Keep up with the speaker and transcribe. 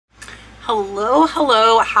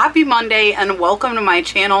Hello, happy Monday and welcome to my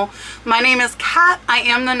channel. My name is Kat. I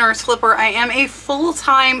am the Nurse Flipper. I am a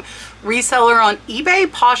full-time reseller on eBay,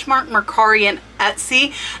 Poshmark, Mercari, and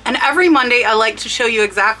Etsy. And every Monday I like to show you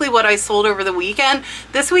exactly what I sold over the weekend.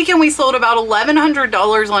 This weekend we sold about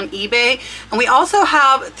 $1,100 on eBay, and we also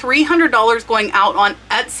have $300 going out on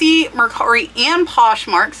Etsy, Mercari, and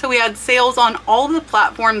Poshmark. So we had sales on all of the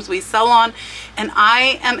platforms we sell on, and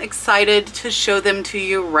I am excited to show them to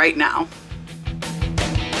you right now.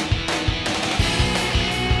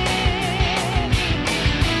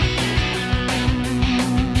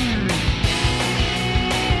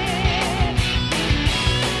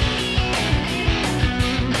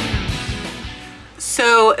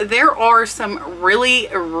 So there are some really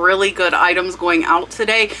good items going out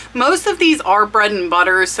today. Most of these are bread and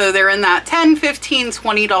butter, so they're in that $10, $15,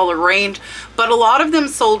 $20 range, but a lot of them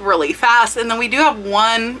sold really fast. And then we do have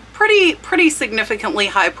one pretty significantly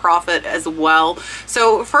high profit as well.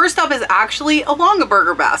 So first up is actually a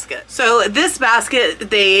Longaberger basket. So this basket,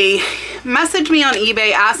 they messaged me on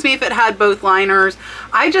eBay, asked me if it had both liners.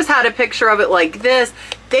 I just had a picture of it like this.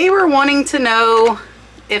 They were wanting to know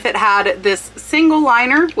if it had this single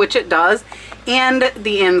liner, which it does, and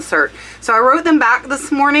the insert. So I wrote them back this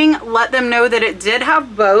morning, let them know that it did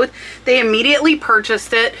have both. They immediately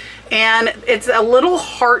purchased it, and it's a little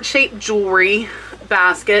heart-shaped jewelry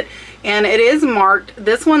basket, and it is marked.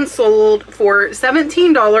 This one sold for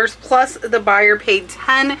 $17 plus the buyer paid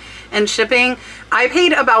 $10 and shipping. I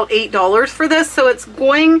paid about $8 for this, so it's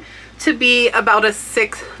going to be about a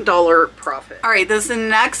 $6 profit. All right, this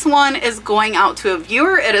next one is going out to a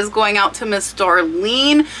viewer. It is going out to Miss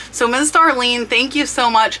Darlene. So Miss Darlene, thank you so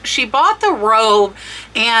much. She bought the robe,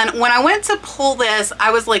 and when I went to pull this, I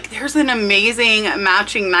was like, there's an amazing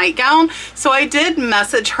matching nightgown. So I did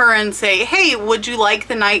message her and say, hey, would you like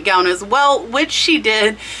the nightgown as well? Which she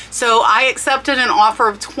did. So I accepted an offer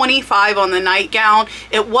of $25 on the nightgown.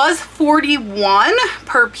 It was $41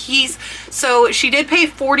 per piece. So she did pay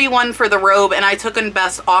 $41 for the robe, and I took a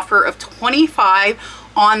best offer of $25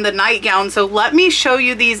 on the nightgown. So let me show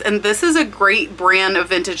you these, and this is a great brand of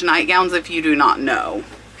vintage nightgowns if you do not know.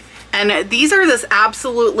 And these are this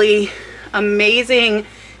absolutely amazing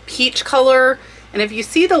peach color, and if you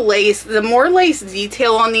see the lace, the more lace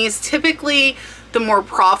detail on these, typically the more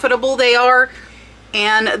profitable they are.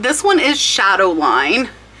 And this one is Shadowline.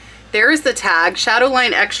 There's the tag,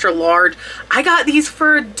 Shadowline extra large. I got these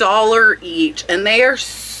for $1 each, and they are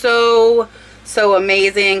so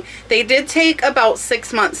amazing. They did take about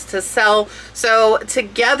 6 months to sell. So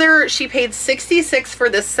together she paid $66 for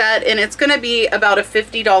the set, and it's gonna be about a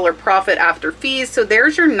 $50 profit after fees. So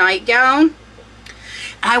there's your nightgown.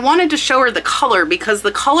 I wanted to show her the color because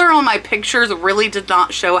the color on my pictures really did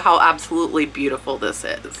not show how absolutely beautiful this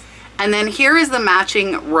is. And then here is the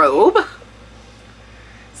matching robe.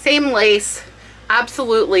 Same lace,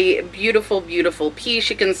 absolutely beautiful piece.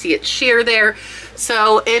 You can see it sheer there.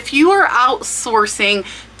 So if you are outsourcing,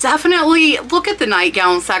 definitely look at the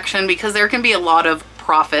nightgown section because there can be a lot of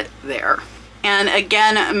profit there. And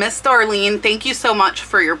again, Miss Darlene, thank you so much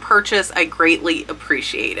for your purchase. I greatly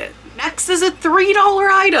appreciate it. Next is a $3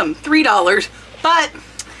 item, $3, but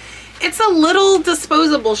it's a little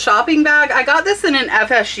disposable shopping bag. I got this in an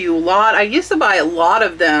FSU lot. I used to buy a lot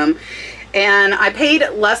of them, and I paid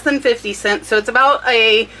less than 50 cents. So it's about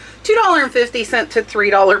a $2.50 to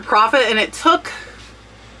 $3 profit, and it took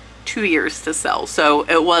 2 years to sell. So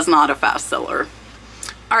it was not a fast seller.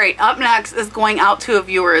 All right, up next is going out to a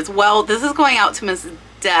viewer as well. This is going out to Miss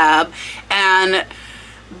Deb, and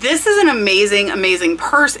this is an amazing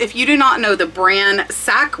purse. If you do not know the brand,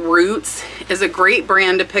 Sack Roots is a great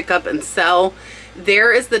brand to pick up and sell.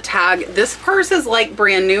 There is the tag. This purse is like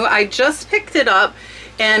brand new. I just picked it up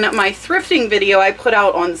in my thrifting video I put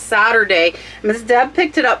out on Saturday. Ms. Deb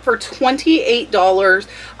picked it up for $28.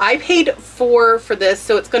 I paid $4 for this,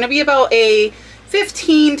 so it's going to be about a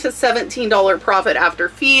 $15 to $17 profit after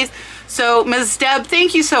fees. So Ms. Deb,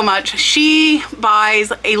 thank you so much. She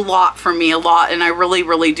buys a lot from me, and I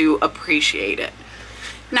really do appreciate it.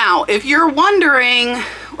 Now, if you're wondering,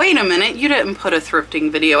 wait a minute, you didn't put a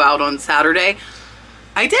thrifting video out on Saturday.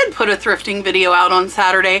 I did put a thrifting video out on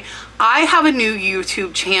Saturday. I have a new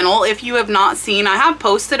YouTube channel. If you have not seen, I have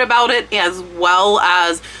posted about it as well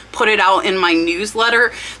as put it out in my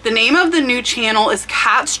newsletter. The name of the new channel is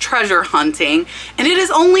Kat's Treasure Hunting, and it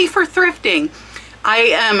is only for thrifting. I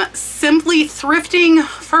am simply thrifting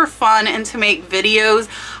for fun and to make videos.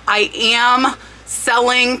 I am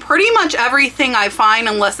selling pretty much everything I find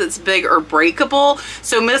unless it's big or breakable.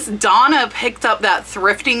 So Miss Donna picked up that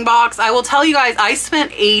thrifting box. I will tell you guys, I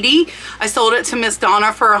spent $80. I sold it to Miss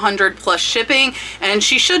Donna for $100 plus shipping, and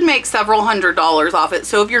she should make several $100s off it.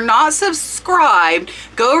 So if you're not subscribed,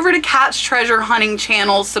 go over to Cat's Treasure Hunting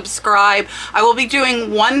channel, subscribe. I will be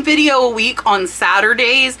doing one video a week on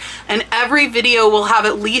Saturdays, and every video will have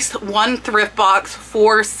at least one thrift box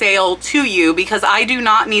for sale to you because I do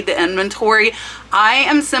not need the inventory. I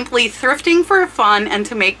am simply thrifting for fun and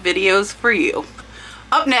to make videos for you.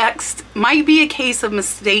 Up next might be a case of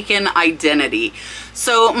mistaken identity.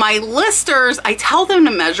 So my listers, I tell them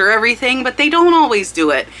to measure everything, but they don't always do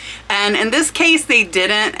it. And in this case, they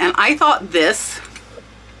didn't. And I thought this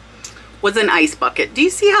was an ice bucket. Do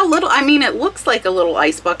you see how little? I mean, it looks like a little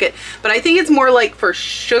ice bucket, but I think it's more like for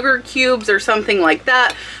sugar cubes or something like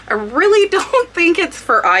that. I really don't think it's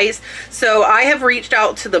for ice. So I have reached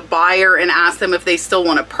out to the buyer and asked them if they still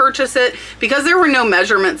want to purchase it because there were no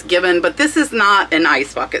measurements given, but this is not an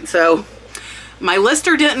ice bucket. So my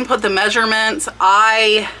lister didn't put the measurements.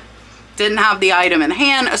 I didn't have the item in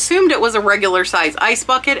hand, assumed it was a regular size ice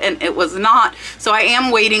bucket, and it was not. So I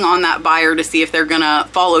am waiting on that buyer to see if they're gonna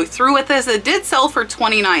follow through with this. It did sell for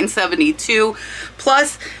 $29.72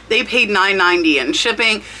 plus they paid $9.90 in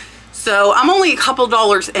shipping. So I'm only a couple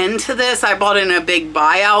dollars into this. I bought it in a big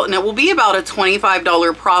buyout, and it will be about a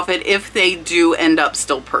 $25 profit if they do end up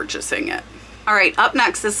still purchasing it. All right, up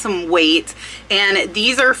next is some weights, and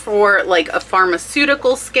these are for like a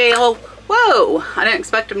pharmaceutical scale. Whoa, I didn't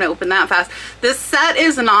expect him to open that fast. This set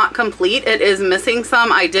is not complete. It is missing some.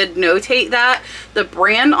 I did notate that. The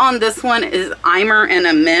brand on this one is Eimer and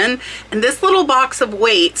Amin. And this little box of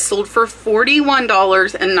weights sold for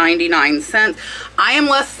 $41.99. I am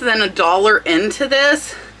less than $1 into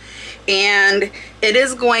this, and it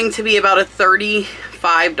is going to be about a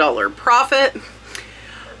 $35 profit.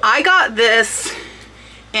 I got this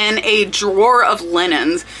in a drawer of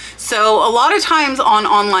linens. So a lot of times on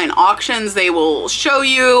online auctions, they will show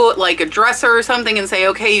you like a dresser or something and say,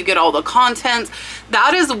 okay, you get all the contents.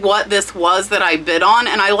 That is what this was that I bid on,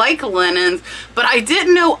 and I like linens, but I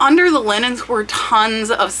didn't know under the linens were tons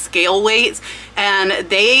of scale weights, and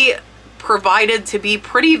they provided to be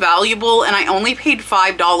pretty valuable, and I only paid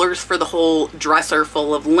 $5 for the whole dresser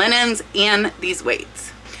full of linens and these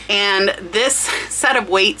weights. And this set of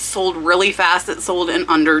weights sold really fast. It sold in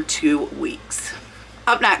under 2 weeks.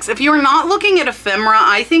 Up next, if you are not looking at ephemera,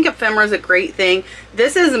 I think ephemera is a great thing.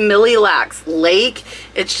 This is Millie Lack's Lake.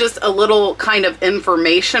 It's just a little kind of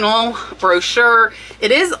informational brochure.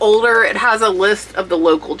 It is older. It has a list of the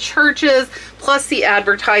local churches plus the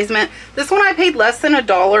advertisement. This one I paid less than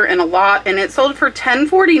 $1 in a lot, and it sold for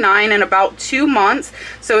 $10.49 in about 2 months.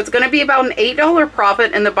 So it's going to be about an $8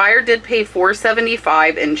 profit, and the buyer did pay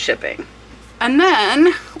 $4.75 in shipping. And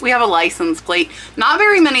then we have a license plate. Not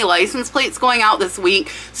very many license plates going out this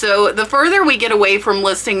week. So the further we get away from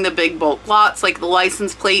listing the big bulk lots, like the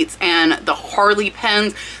license plates and the Harley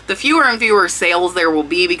pens, the fewer and fewer sales there will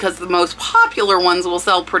be because the most popular ones will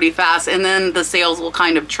sell pretty fast, and then the sales will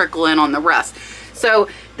kind of trickle in on the rest. So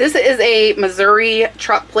this is a Missouri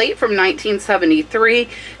truck plate from 1973.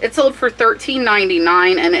 It sold for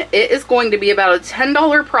 $13.99, and it is going to be about a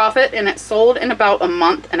 $10 profit, and it sold in about a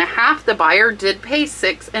month and a half. The buyer did pay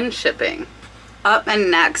 $6 in shipping. Up and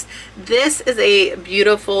next, this is a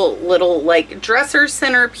beautiful little like dresser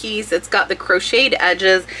centerpiece. It's got the crocheted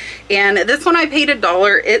edges, and this one I paid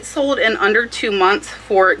 $1. It sold in under 2 months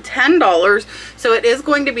for $10, so it is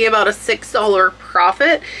going to be about a $6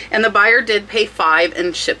 profit, and the buyer did pay $5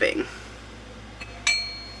 in shipping.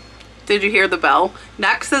 Did you hear the bell?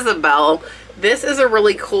 Next is a bell. This is a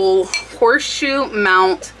really cool horseshoe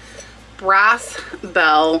mount brass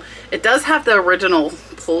bell. It does have the original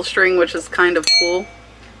pull string, which is kind of cool.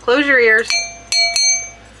 Close your ears.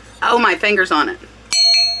 Oh, my finger's on it.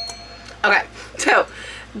 Okay, so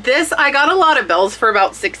this, I got a lot of bells for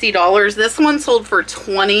about $60. This one sold for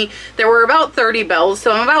 $20. There were about 30 bells,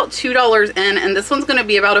 so I'm about $2 in, and this one's going to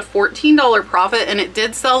be about a $14 profit, and it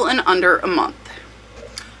did sell in under a month.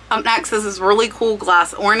 Up next is this really cool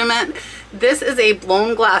glass ornament. This is a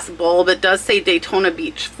blown glass bulb. It does say Daytona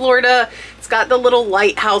Beach, Florida. It's got the little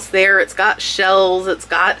lighthouse there. It's got shells. It's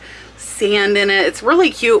got sand in it. It's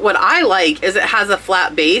really cute. What I like is it has a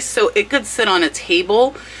flat base, so it could sit on a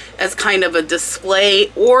table as kind of a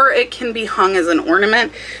display, or it can be hung as an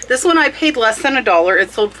ornament. This one I paid less than $1.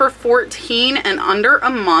 It sold for $14 in under a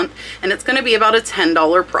month, and it's going to be about a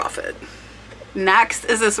 $10 profit. Next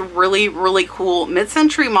is this really, really cool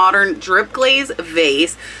mid-century modern drip glaze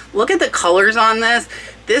vase. Look at the colors on this.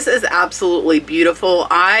 This is absolutely beautiful.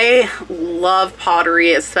 I love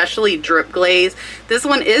pottery, especially drip glaze. This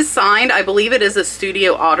one is signed. I believe it is a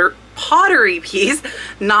studio pottery piece,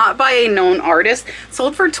 not by a known artist.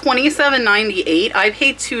 Sold for $27.98. I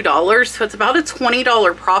paid $2, so it's about a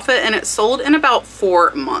 $20 profit, and it sold in about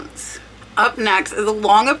 4 months. Up next is a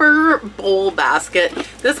Longaberger bowl basket.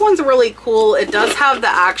 This one's really cool. It does have the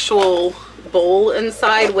actual bowl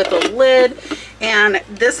inside with a lid, and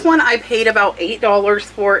this one I paid about $8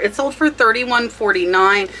 for. It sold for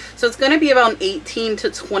 $31.49, so it's going to be about an $18 to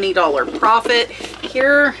 $20 profit.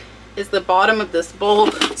 Here is the bottom of this bowl.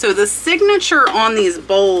 So the signature on these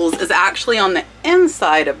bowls is actually on the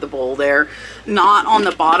inside of the bowl there, not on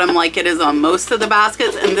the bottom like it is on most of the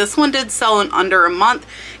baskets. And this one did sell in under a month,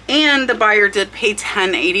 and the buyer did pay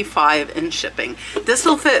 $10.85 in shipping. This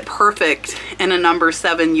will fit perfect in a number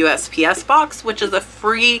 7 USPS box, which is a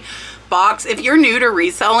free box. If you're new to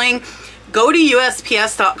reselling, go to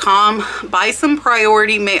USPS.com, buy some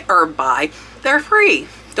priority mail, or they're free.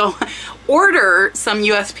 Don't order some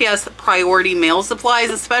USPS priority mail supplies,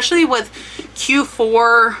 especially with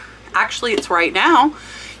Q4. Actually, it's right now.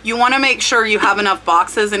 You want to make sure you have enough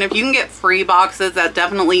boxes, and if you can get free boxes, that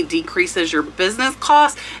definitely decreases your business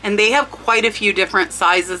costs, and they have quite a few different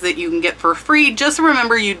sizes that you can get for free. Just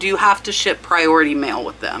remember, you do have to ship priority mail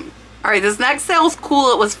with them. All right, this next sale is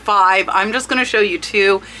cool. It was 5. I'm just going to show you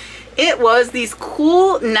 2. It was these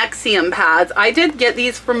cool Nexium pads. I did get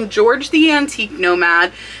these from George the Antique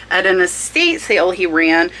Nomad at an estate sale he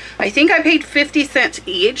ran. I think I paid 50 cents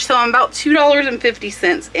each, so I'm about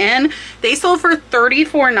 $2.50 in. They sold for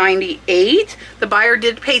 $34.98. The buyer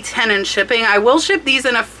did pay $10 in shipping. I will ship these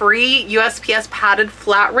in a free USPS padded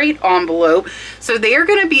flat rate envelope, so they are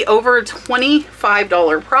going to be over a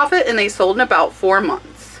 $25 profit, and they sold in about 4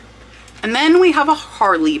 months. And then we have a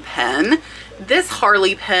Harley pen. This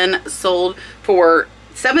Harley pen sold for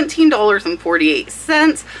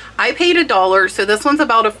 $17.48. I paid $1, so this one's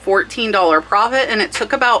about a $14 profit, and it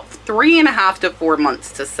took about 3.5 to 4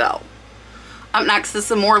 months to sell. Up next is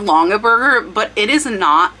some more Longaberger, but it is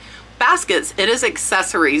not baskets, it is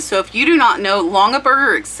accessories. So if you do not know,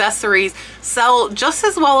 Longaberger accessories sell just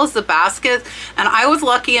as well as the baskets, and I was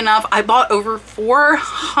lucky enough, I bought over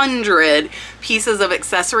 400 pieces of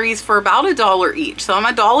accessories for about $1 each. So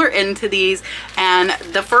I'm $1 into these, and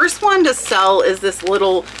the first one to sell is this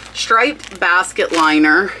little striped basket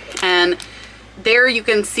liner, and there you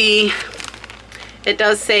can see it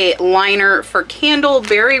does say liner for candle,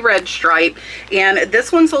 berry red stripe, and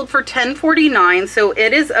this one sold for $10.49, so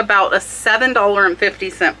it is about a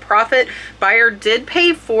 $7.50 profit. Buyer did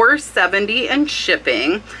pay $4.70 in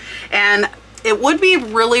shipping, and it would be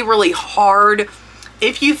really, really hard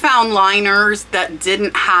if you found liners that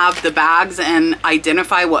didn't have the bags and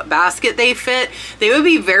identify what basket they fit. They would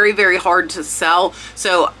be very, very hard to sell.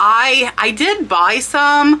 So I did buy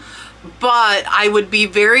some, but I would be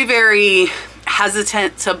very, very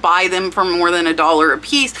hesitant to buy them for more than $1 a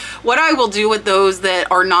piece. What I will do with those that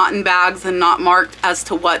are not in bags and not marked as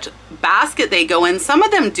to what basket they go in, some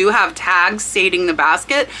of them do have tags stating the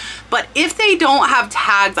basket, but if they don't have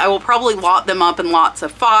tags, I will probably lot them up in lots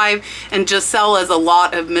of 5 and just sell as a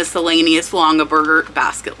lot of miscellaneous Longaberger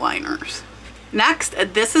basket liners. Next,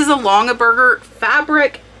 this is a Longaberger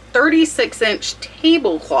fabric 36-inch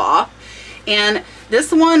tablecloth, and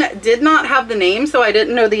this one did not have the name, so I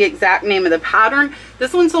didn't know the exact name of the pattern.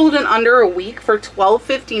 This one sold in under a week for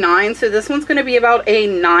 $12.59, so this one's going to be about a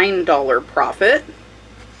 $9 profit.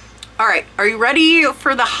 All right, are you ready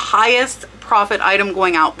for the highest profit item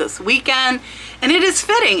going out this weekend? And it is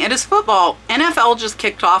fitting, it is football. NFL just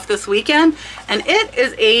kicked off this weekend, and it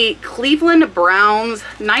is a Cleveland Browns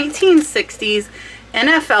 1960s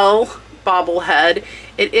NFL bobblehead.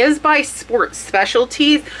 It is by Sports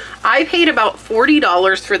Specialties. I paid about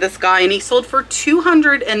 $40 for this guy, and he sold for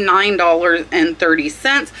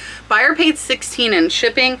 $209.30. Buyer paid $16 in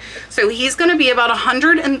shipping, so he's going to be about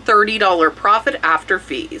 $130 profit after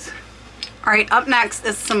fees. All right, up next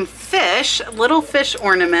is some fish, little fish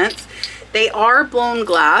ornaments. They are blown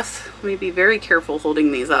glass. Let me be very careful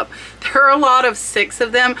holding these up. There are a lot of 6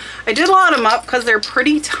 of them. I did lot them up because they're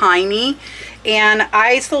pretty tiny, and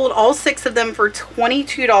I sold all 6 of them for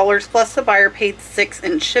 $22, plus the buyer paid $6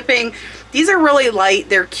 in shipping. These are really light,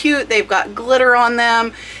 they're cute, they've got glitter on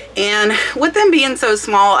them, and with them being so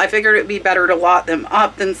small, I figured it'd be better to lot them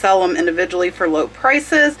up than sell them individually for low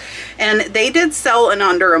prices, and they did sell in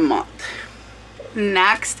under a month.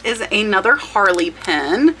 Next is another Harley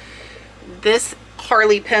pen. This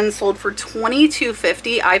Harley pin sold for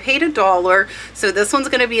 $22.50. I paid $1, so this one's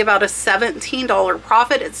going to be about a $17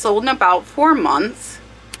 profit. It's sold in about 4 months.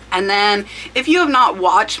 And then if you have not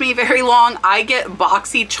watched me very long, I get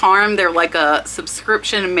BoxyCharm. They're like a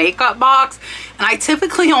subscription makeup box, and I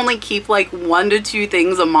typically only keep like 1 to 2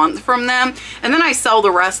 things a month from them, and then I sell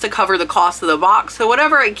the rest to cover the cost of the box. So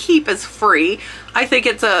whatever I keep is free. I think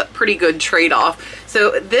it's a pretty good trade-off.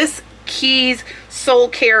 So this Keys Soul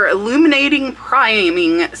Care Illuminating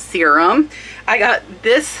Priming Serum, I got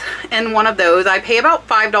this in one of those. I pay about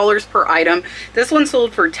 $5 per item. This one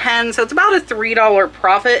sold for $10, so it's about a $3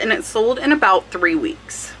 profit, and it sold in about 3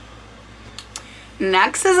 weeks.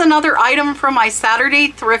 Next is another item from my Saturday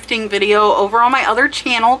thrifting video over on my other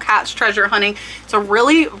channel, Cat's Treasure Hunting. It's a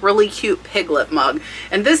really, really cute piglet mug,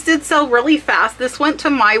 and this did sell really fast. This went to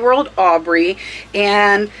My World Aubrey,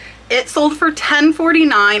 and it sold for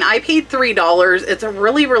 $10.49. I paid $3. It's a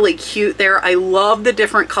really, really cute there. I love the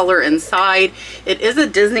different color inside. It is a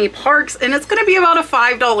Disney Parks, and it's going to be about a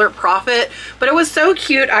 $5 profit, but it was so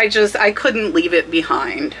cute I couldn't leave it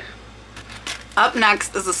behind. Up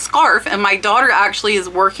next is a scarf, and my daughter actually is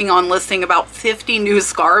working on listing about 50 new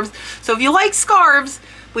scarves. So if you like scarves,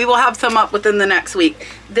 we will have some up within the next week.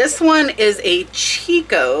 This one is a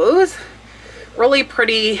Chico's. Really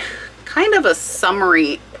pretty, kind of a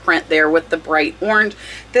summery print there with the bright orange.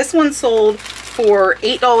 This one sold for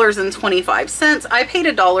 $8.25. I paid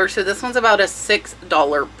 $1, so this one's about a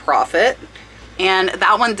 $6 profit. And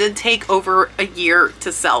that one did take over a year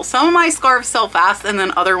to sell. Some of my scarves sell fast, and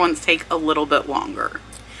then other ones take a little bit longer.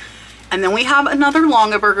 And then we have another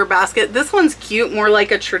Longaberger basket. This one's cute, more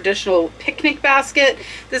like a traditional picnic basket.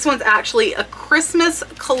 This one's actually a Christmas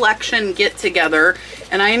collection get-together,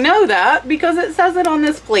 and I know that because it says it on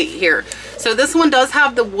this plate here. So this one does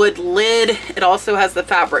have the wood lid. It also has the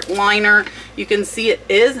fabric liner. You can see it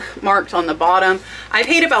is marked on the bottom. I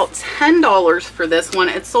paid about $10 for this one.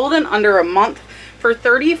 It sold in under a month for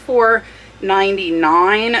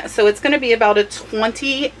 $34.99, so it's going to be about a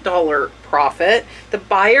 $20 profit. The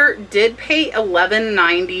buyer did pay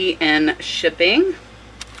 $11.90 in shipping.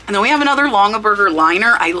 And then we have another Longaberger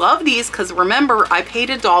liner. I love these because remember, I paid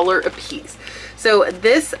 $1 a piece. So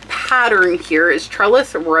this pattern here is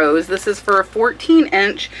Trellis Rose. This is for a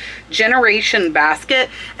 14-inch generation basket,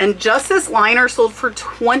 and just this liner sold for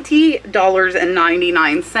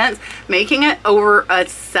 $20.99, making it over a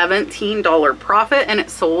 $17 profit, and it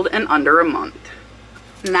sold in under a month.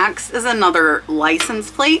 Next is another license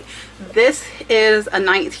plate. This is a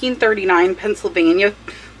 1939 Pennsylvania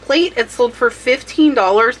plate. It sold for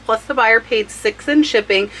 $15, plus the buyer paid $6 in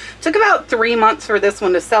shipping. Took about 3 months for this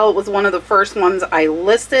one to sell. It was one of the first ones I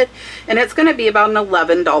listed, and it's going to be about an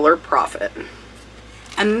 $11 profit.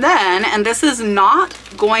 And then, and this is not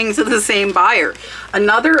going to the same buyer,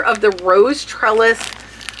 another of the rose trellis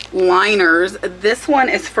liners. This one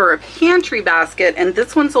is for a pantry basket, and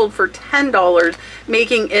this one sold for $10,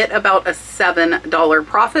 making it about a $7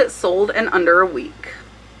 profit, sold in under a week.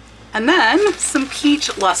 And then some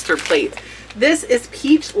peach luster plates. This is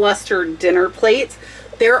peach luster dinner plates.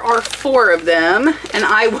 There are 4 of them, and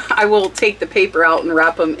I will take the paper out and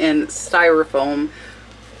wrap them in styrofoam.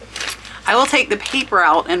 I will take the paper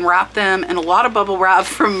out and wrap them in a lot of bubble wrap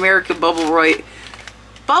from American Bubble Boy.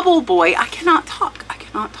 I cannot talk.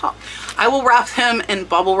 I will wrap them in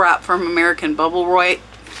bubble wrap from American Bubble Roy.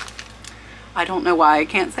 I don't know why I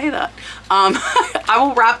can't say that. I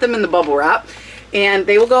will wrap them in the bubble wrap, and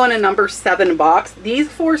they will go in a number 7 box. These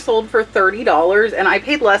 4 sold for $30, and I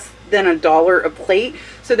paid less than $1 a plate,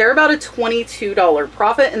 so they're about a $22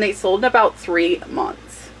 profit, and they sold in about 3 months.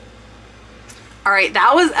 All right,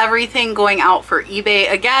 that was everything going out for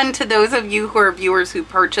eBay. Again, to those of you who are viewers who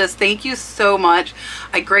purchased, thank you so much.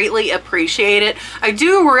 I greatly appreciate it. I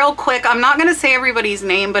do real quick, I'm not gonna say everybody's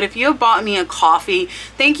name, but if you have bought me a coffee,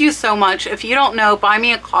 thank you so much. If you don't know, Buy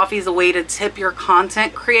Me a Coffee is a way to tip your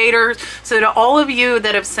content creators. So to all of you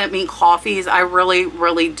that have sent me coffees, I really,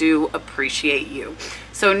 really do appreciate you.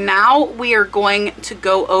 So now we are going to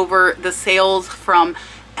go over the sales from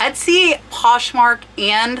Etsy, Poshmark,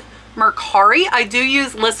 and Mercari. I do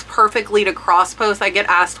use List Perfectly to cross post. I get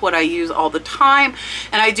asked what I use all the time,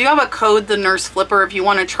 and I do have a code, the Nurse Flipper. If you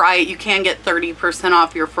want to try it, you can get 30%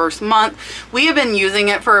 off your first month. We have been using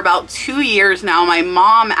it for about 2 years now. My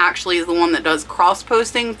mom actually is the one that does cross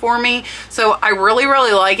posting for me, so I really,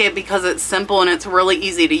 really like it because it's simple and it's really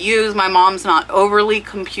easy to use. My mom's not overly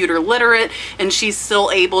computer literate, and she's still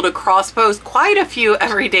able to cross post quite a few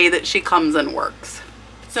every day that she comes and works.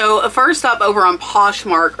 So first up over on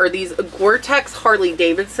Poshmark are these Gore-Tex Harley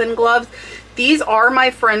Davidson gloves. These are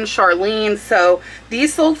my friend Charlene, so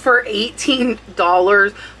these sold for $18.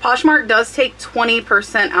 Poshmark does take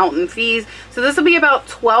 20% out in fees, so this will be about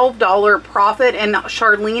 $12 profit, and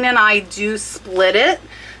Charlene and I do split it,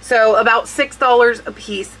 so about $6 a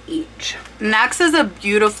piece each. Next is a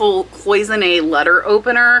beautiful cloisonne letter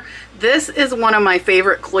opener. This is one of my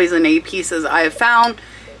favorite cloisonne pieces I have found.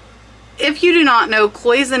 If you do not know,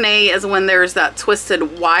 cloisonne is when there's that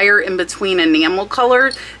twisted wire in between enamel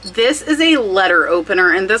colors. This is a letter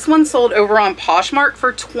opener, and this one sold over on Poshmark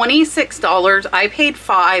for $26. I paid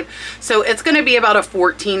 $5, so it's going to be about a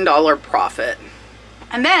 $14 profit.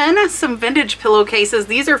 And then some vintage pillowcases.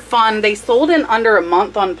 These are fun. They sold in under a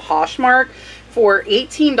month on Poshmark for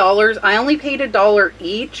 $18. I only paid $1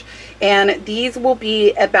 each, and these will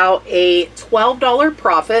be about a $12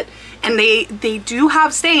 profit. And they do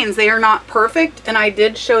have stains. They are not perfect, and I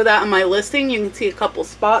did show that in my listing. You can see a couple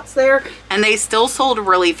spots there, and they still sold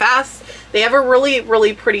really fast. They have a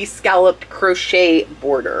really pretty scalloped crochet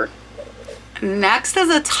border. Next is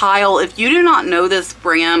a tile. If you do not know this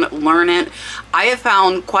brand, learn it. I have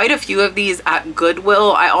found quite a few of these at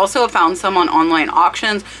Goodwill. I also have found some on online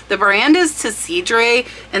auctions. The brand is Tsidre,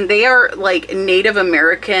 and they are like Native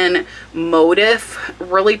American motif,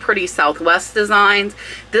 really pretty Southwest designs.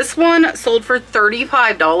 This one sold for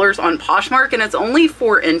 $35 on Poshmark, and it's only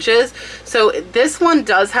 4 inches. So this one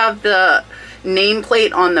does have the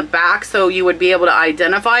nameplate on the back, so you would be able to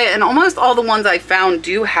identify it, and almost all the ones I found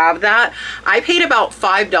do have that. I paid about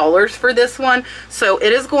 $5 for this one, so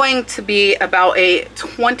it is going to be about a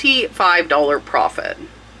 $25 profit.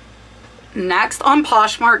 Next on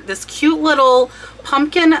Poshmark, this cute little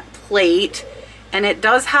pumpkin plate, and it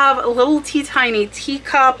does have a little tiny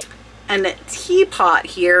teacup and a teapot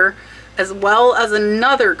here, as well as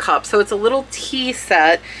another cup, so it's a little tea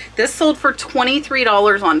set. This sold for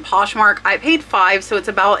 $23 on Poshmark. I paid $5, so it's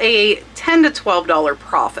about a $10 to $12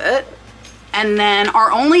 profit. And then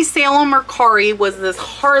our only sale on Mercari was this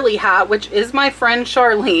Harley hat, which is my friend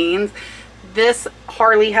Charlene's. This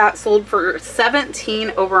Harley hat sold for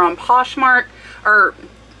 $17 over on Poshmark, or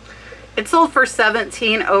it sold for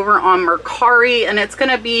 $17 over on Mercari, and it's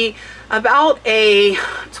going to be about a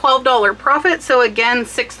 $12 profit. So again,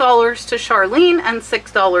 $6 to Charlene and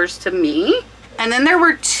 $6 to me. And then there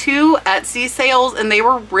were 2 Etsy sales, and they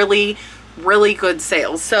were really good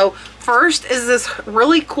sales. So first is this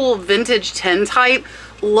really cool vintage tintype.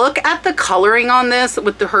 Look at the coloring on this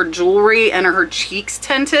with her jewelry and her cheeks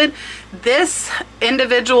tinted. This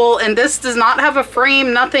individual, and this does not have a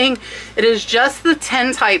frame, nothing. It is just the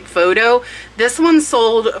tintype photo. This one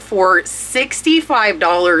sold for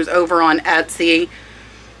 $65 over on Etsy,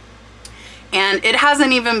 and it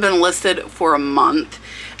hasn't even been listed for a month.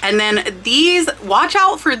 And then these, watch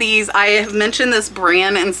out for these. I have mentioned this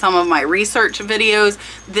brand in some of my research videos.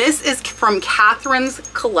 This is from Catherine's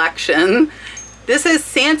collection. This is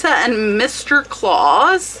Santa and Mr.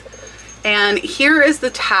 Claus, and here is the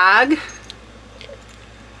tag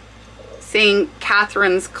saying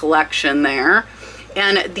Catherine's collection there.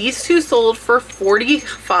 And these 2 sold for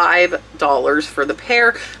 $45 for the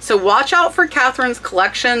pair. So watch out for Catherine's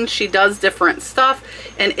collection. She does different stuff,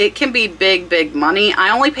 and it can be big money. I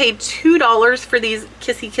only paid $2 for these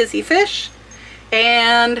kissy fish,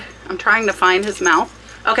 and I'm trying to find his mouth.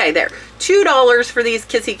 Okay, there. $2 for these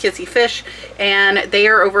kissy fish, and they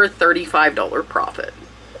are over a $35 profit.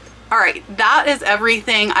 All right, that is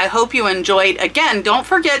everything. I hope you enjoyed. Again, don't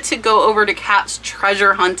forget to go over to Kat's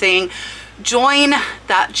Treasure Hunting. Join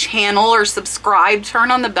that channel or subscribe,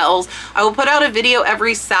 turn on the bells. I will put out a video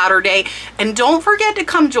every Saturday, and don't forget to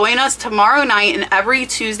come join us tomorrow night and every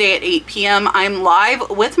Tuesday at 8 p.m. I'm live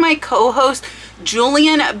with my co-host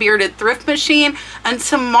Julian Bearded Thrift Machine, and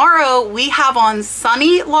tomorrow we have on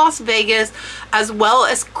sunny Las Vegas, as well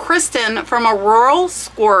as Kristen from A Rural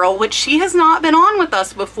Squirrel, which she has not been on with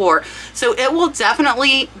us before, so it will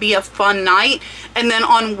definitely be a fun night. And then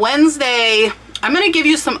on Wednesday, I'm going to give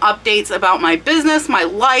you some updates about my business, my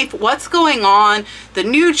life, what's going on, the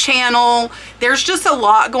new channel. There's just a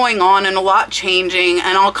lot going on and a lot changing,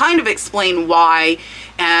 and I'll kind of explain why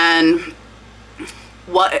and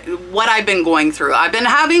what I've been going through. I've been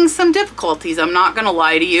having some difficulties, I'm not going to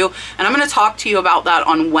lie to you, and I'm going to talk to you about that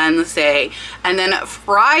on Wednesday. And then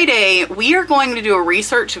Friday, we are going to do a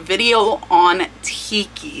research video on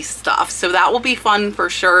tiki stuff, so that will be fun for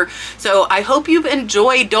sure. So I hope you've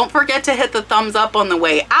enjoyed. Don't forget to hit the thumbs up on the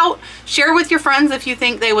way out, share with your friends if you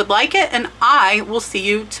think they would like it, and I will see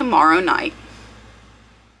you tomorrow night.